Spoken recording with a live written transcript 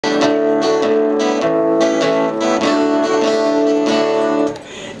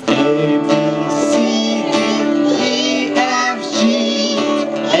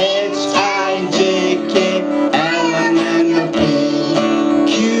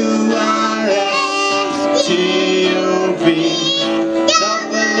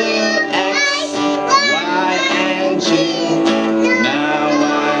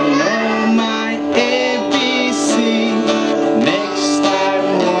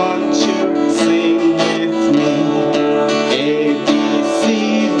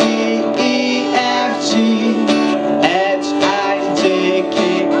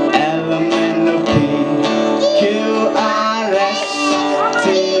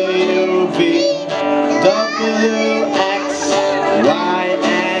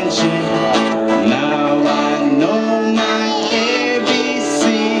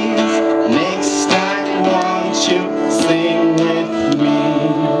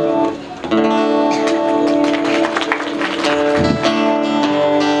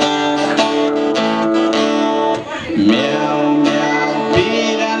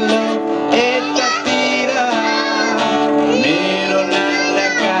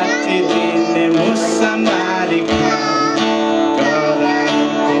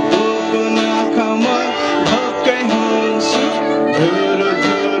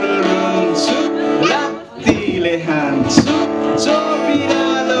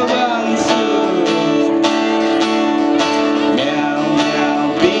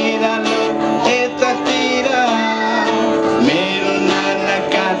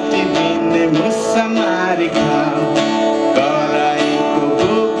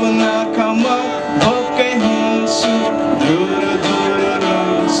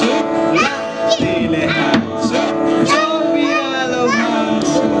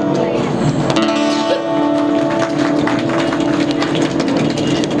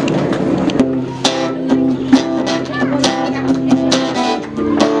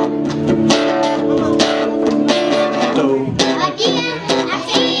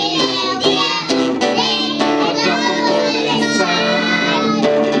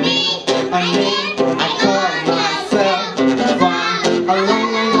and me, I call myself fine. A long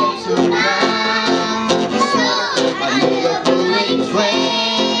way to run. So I need a pulling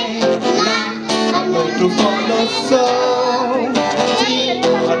train. I'm going to follow so tea,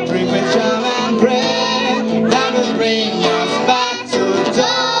 a drink with jam and bread that will bring us back to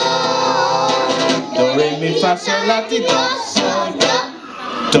dawn. Do re mi fa sol la ti do sol do.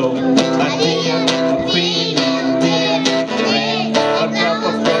 Do a dear, a feeling dear, rain, a drop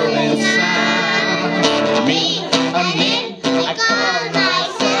of golden sun. Me, I call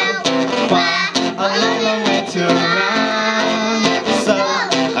myself far, a long way to run. So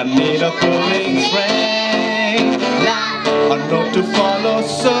I need a pulling train, a note to follow.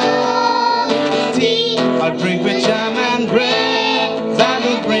 So tea, a drink with jam and bread that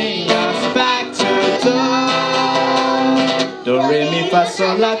will bring us back to dawn. Do re mi fa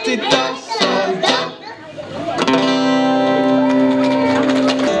sol la ti do sol do.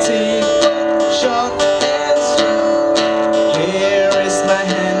 Tea, short and strong. Here is my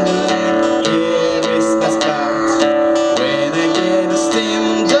handle and here is my spout. When I get a steam,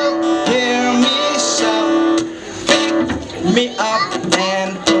 don't hear me shout. Pick me up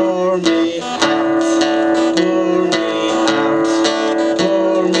and pour me out. Pour me out.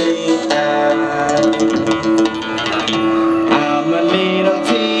 Pour me out. I'm a little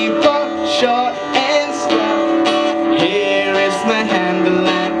teapot, short and stout. Here is my handle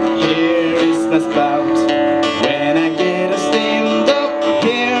and here is my spout. When I get a steam, don't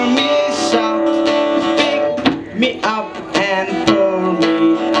hear me shout. Pick me up and pour me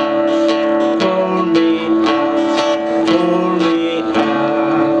out. Pour me out. Pour me out.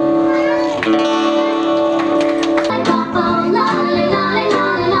 Lollipop, oh lolly, lolly,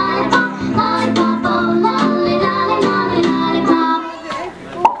 lolly, lollipop. Lollipop, oh lolly, lolly, lolly, lollipop.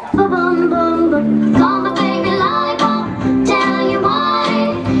 Boom, boom, boom. Call my baby lollipop. Tell you why.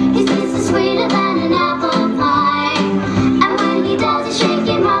 His kiss is sweeter than an apple pie. And when he does he shake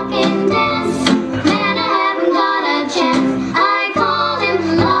and rock and dance, man, I haven't got a chance. I call him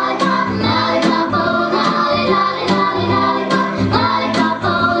lollipop, lollipop, oh lolly, lolly, lolly, lollipop. Lollipop,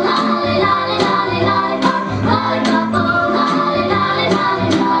 oh lolly, lolly, lolly, lollipop. Lollipop, oh lolly, lolly, lolly,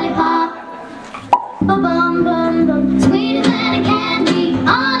 lollipop. Bum, bum, bum. Sweeter than a candy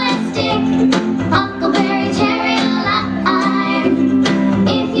on a stick. Huckleberry, cherry, lime.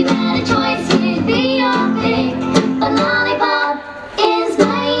 If you had a choice, he'd be your pick. But lollipop is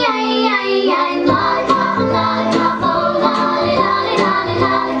mine. Lollipop, lollipop, oh lolly, lolly, lolly,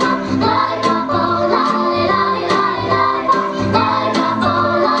 lollipop. Lollipop, oh lolly, lolly, lolly, lollipop. Lollipop, oh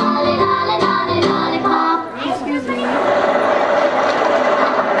lolly, lolly, lolly, lollipop. Excuse me.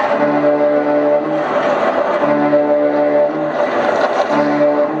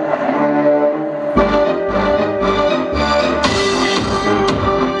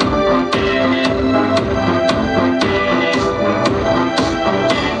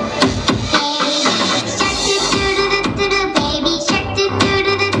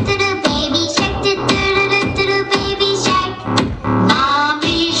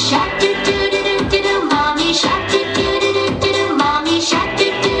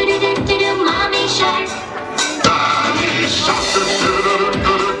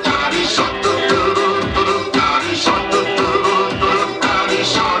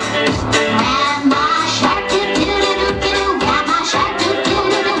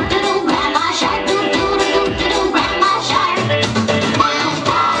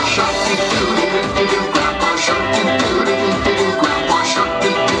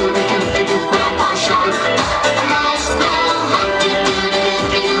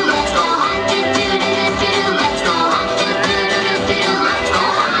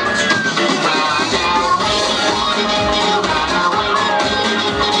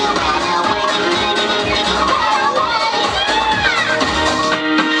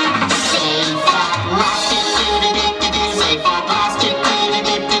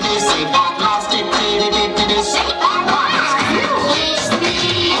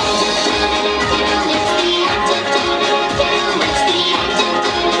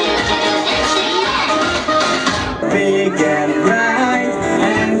 Big and bright,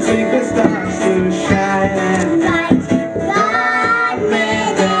 and take the stars to shine. God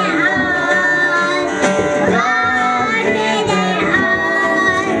made their heart. God made their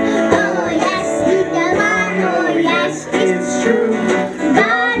heart. Oh yes, come on, oh yes, it's true.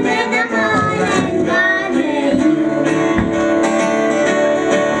 God made the heart and God made you.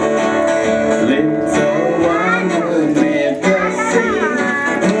 Little one who made the sea,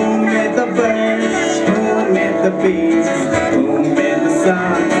 who made the birds, who made the bees, who made the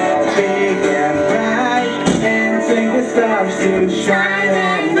sun, big and bright, and take the stars to shine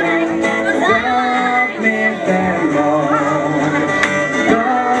and bright.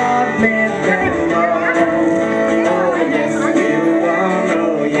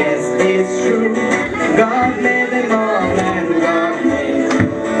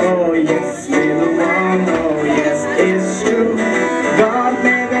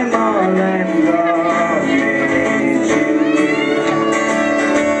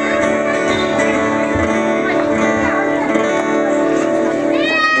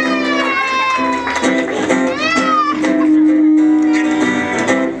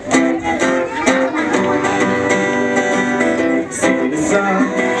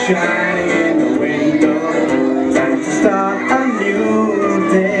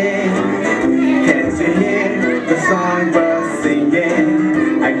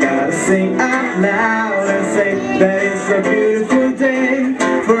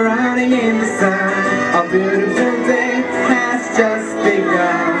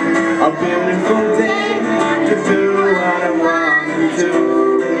 begun. A beautiful day to do what I want to do.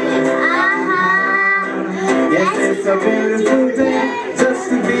 Yes, it's a beautiful day just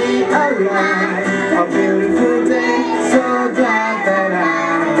to be alive. A beautiful day, so glad that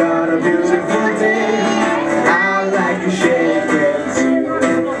I got a beautiful day. I like to share it.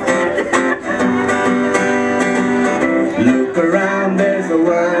 Look around, there's a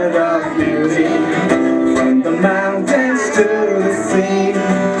world of beauty, from the mountains to the sea.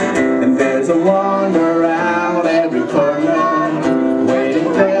 And there's a one around every corner,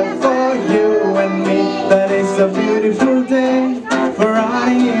 waiting there for you and me. That is a beautiful day for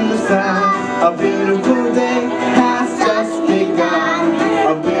riding in the sun. A beautiful day has just begun.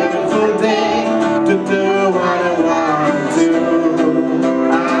 A beautiful day to do what I want to.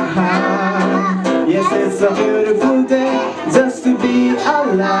 Yes, it's a beautiful day just to be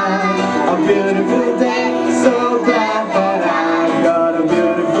alive. A beautiful day, so glad that I got a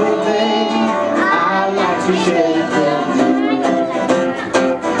beautiful day. I like to share it with you.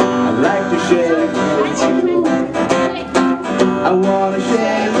 I like to share it with you. I wanna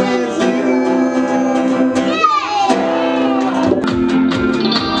share it with you.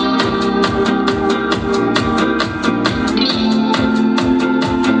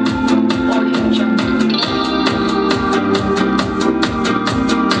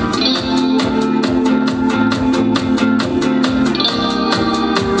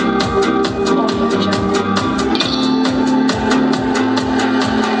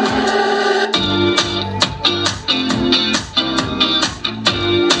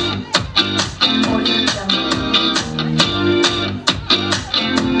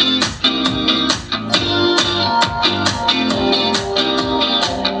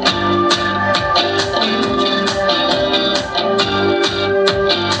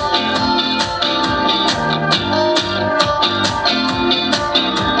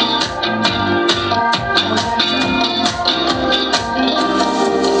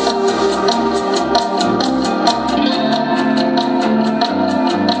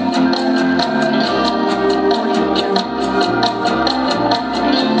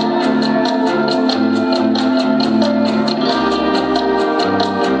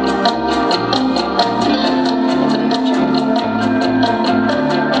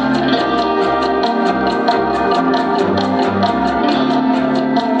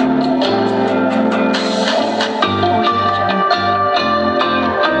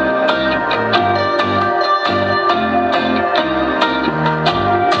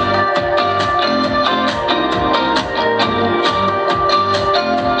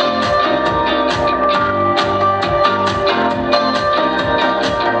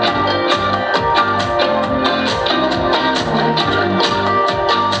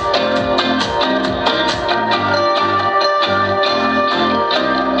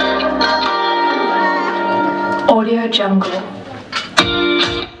 Audio Jungle.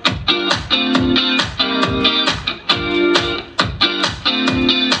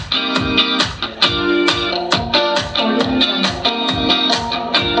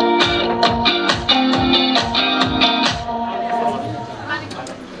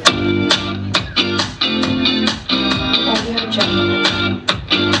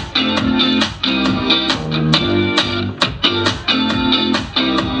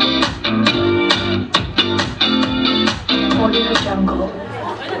 Audio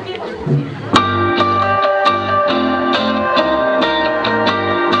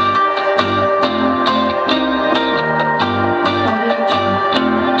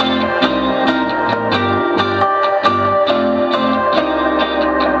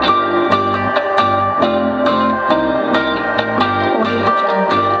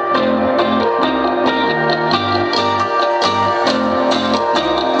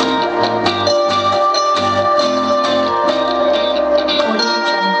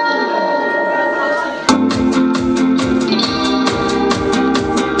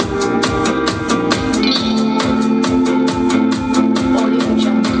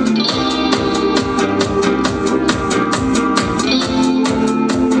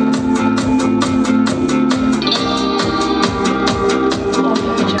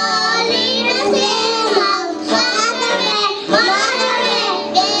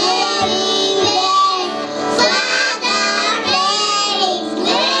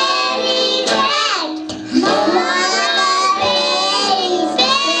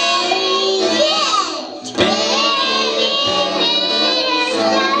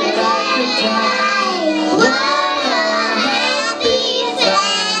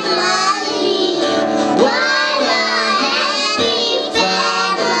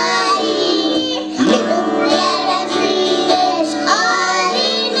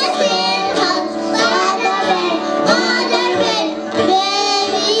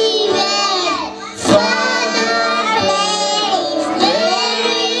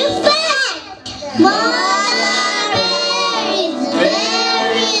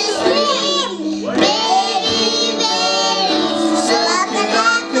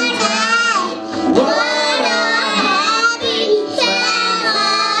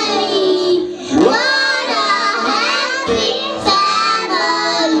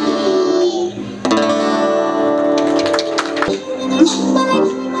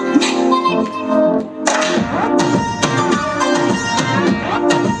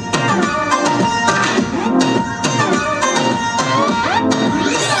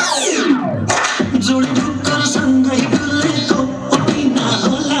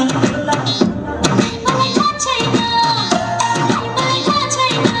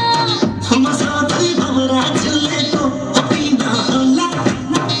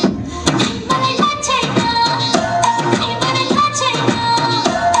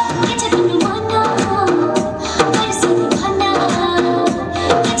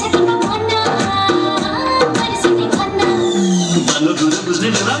बुझ्ने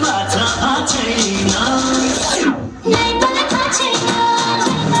बेलामा थाहा छैन नै मलाई थाहा छैन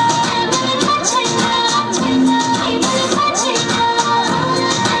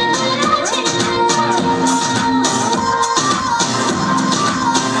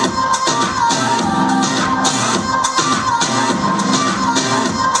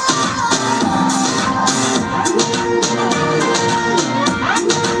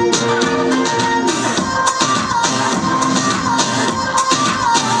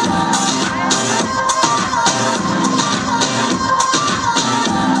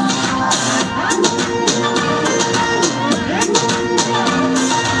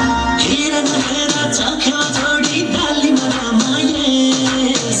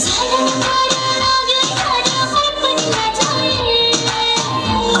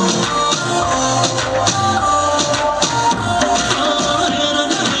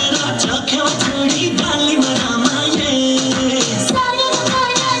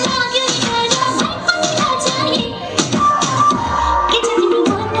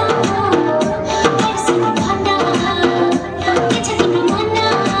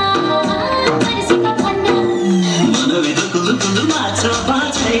मलाई थाहा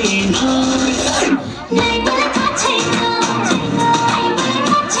छैन नै मलाई थाहा छैन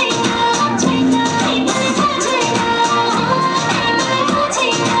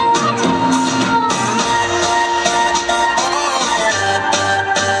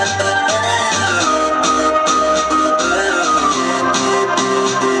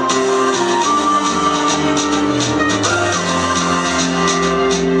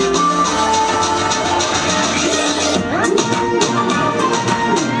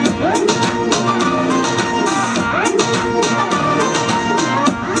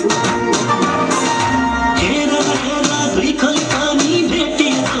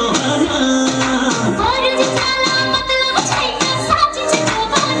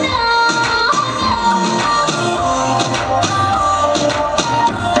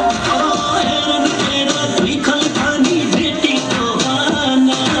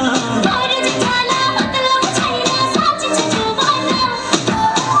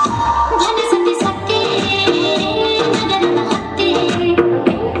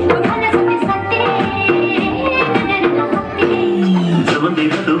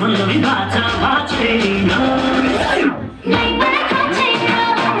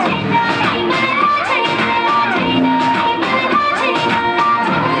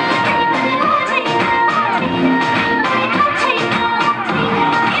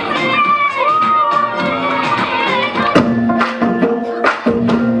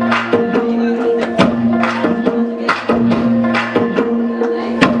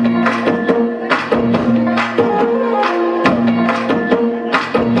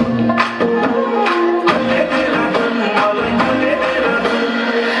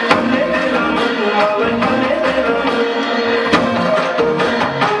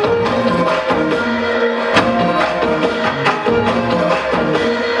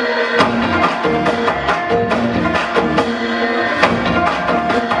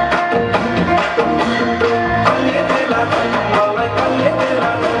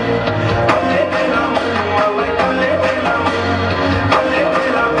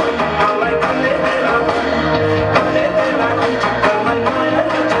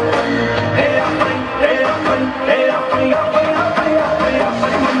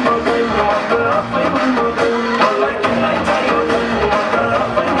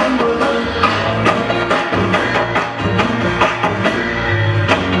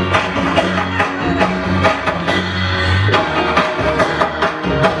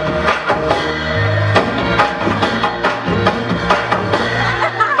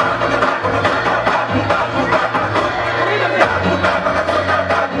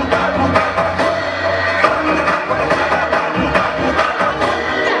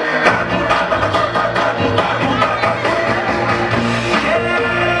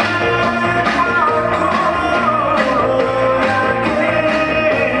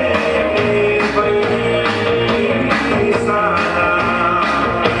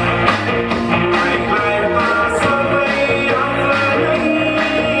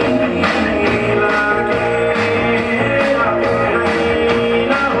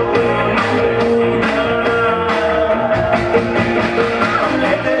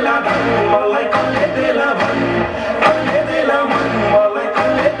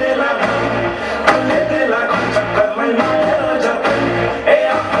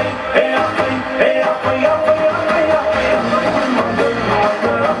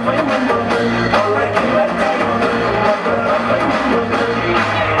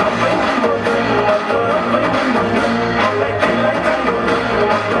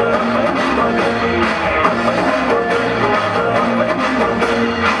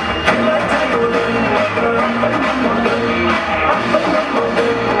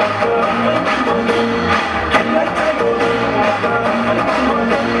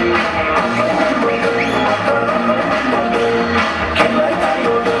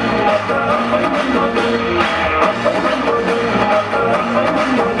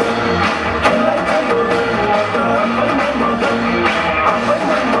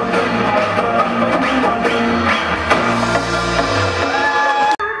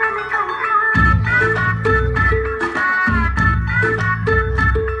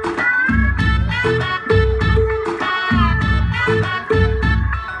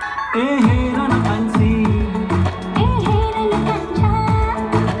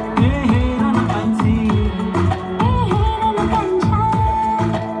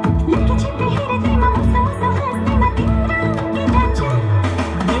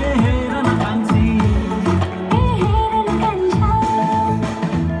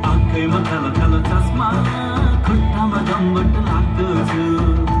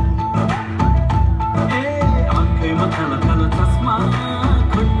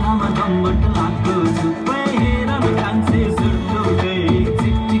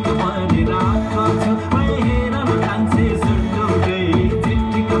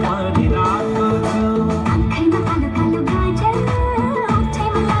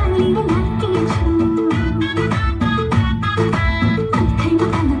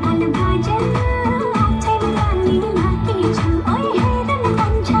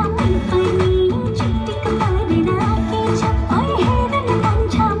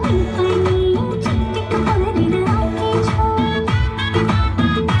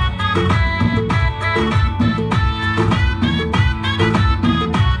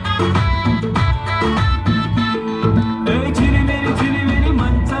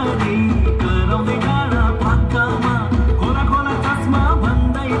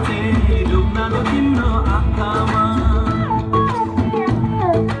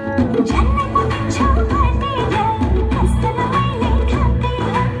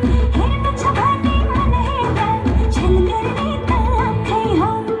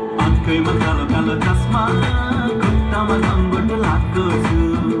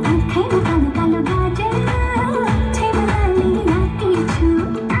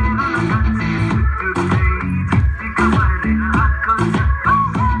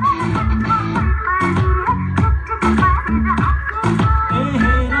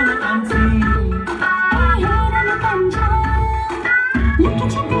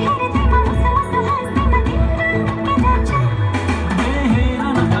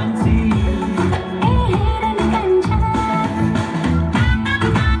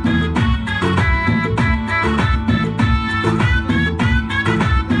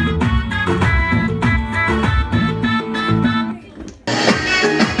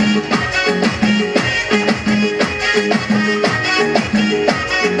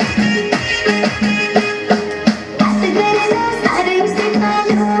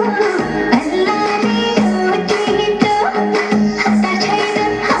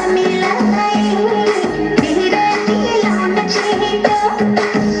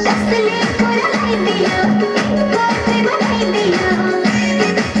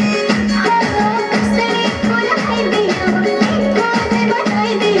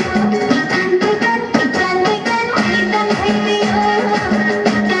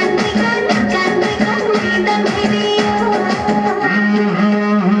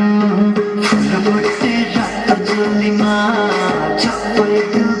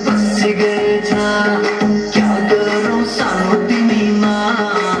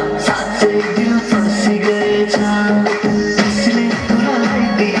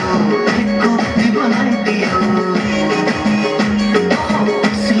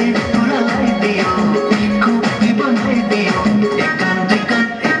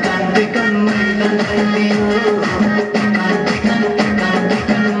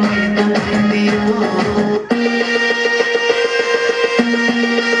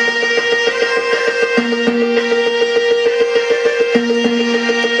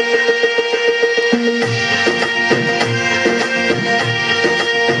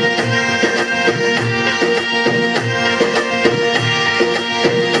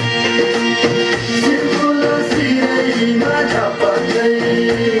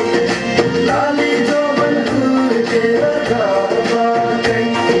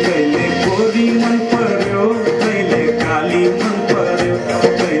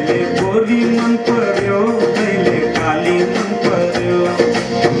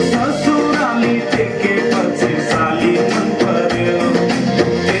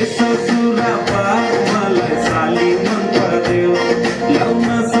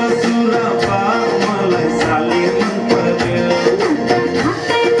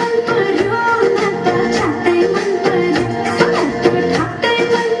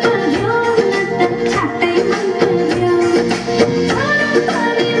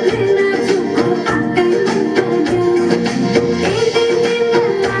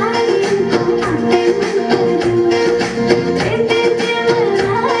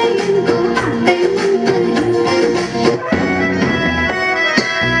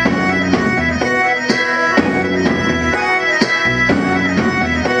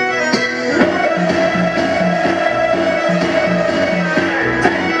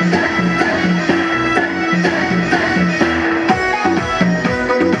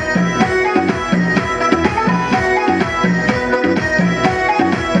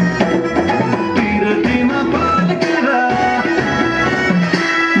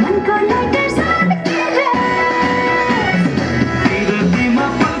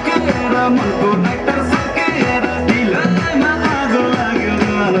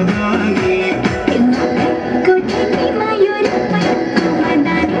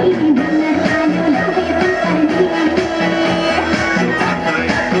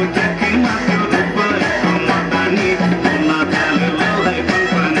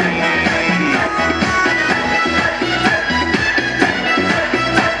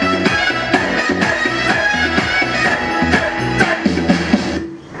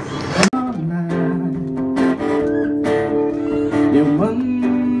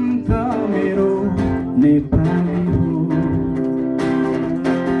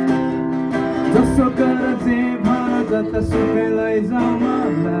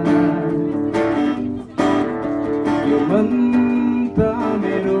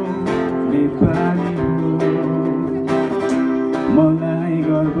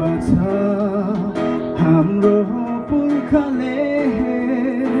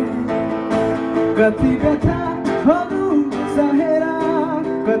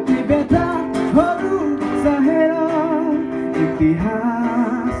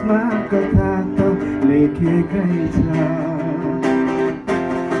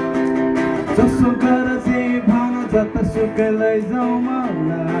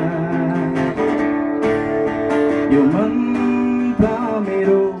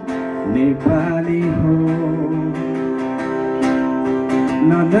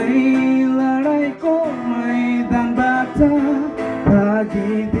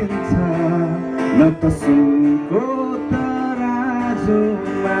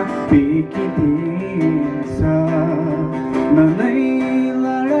राजुमा बिकिदिन्छ ननै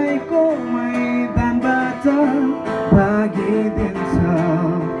लडाइँको मैदानबाट भागिदिन्छ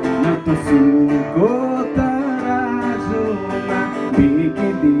न त सुनको तराजुमा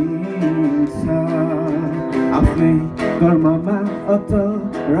बिकिदिन्छ आफ्नै कर्ममा अटल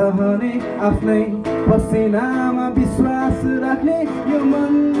रहने आफ्नै पसिनामा विश्वास राख्ने यो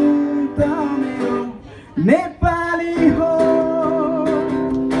मन त मेरो नेपाली हो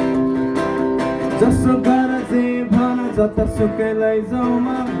जसो गर जे भन जतासुकै लैजाऊ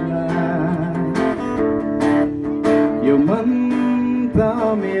मलाई यो मन त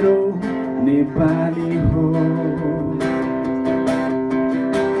मेरो नेपाली हो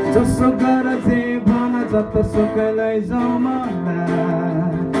जसो गर जे भन जतासुकै लैजाऊ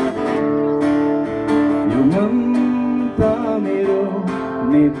मलाई यो मन त मेरो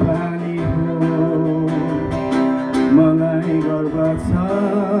नेपाली हो मलाई गर्व छ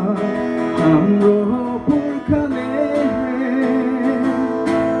हाम्रो पुर्खाले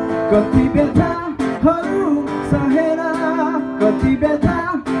कति व्यथाहरू सहेर कति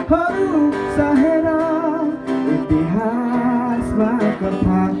व्यथाहरू सहेर इतिहासमा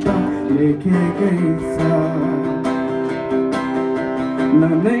कथा त लेखेकै छ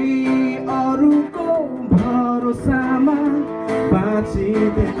ननै अरूको भरोसामा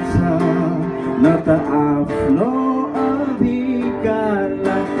बाँचिदिन्छ न त आफ्नो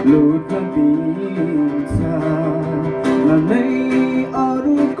अधिकारलाई लुट्न दिन्छ ननै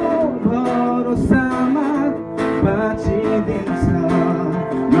अरूको भरोसामा बाँचिदिन्छ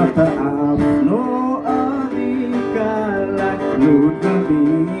न त आफ्नो अधिकारलाई लुट्न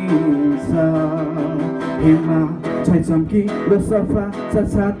दिन्छ हिममा छैचम्की र सफा छ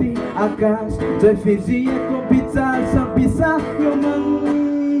छाती आकाश जय फिजिएको विचार छ विशा यो मन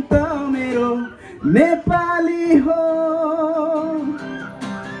त मेरो नेपाली हो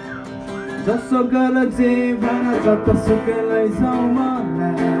जसो गर जे भन जतासुकै लैजाऊ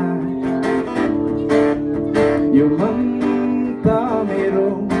मलाई यो मन त मेरो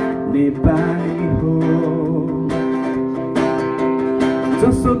नेपाली हो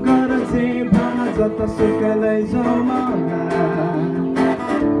जसो गर जे भन जतासुकै लैजाऊ मलाई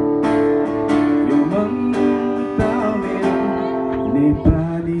यो मन त मेरो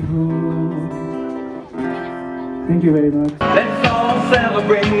नेपाली हो Thank you very much. Let's all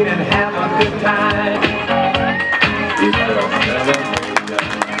celebrate and have a good time.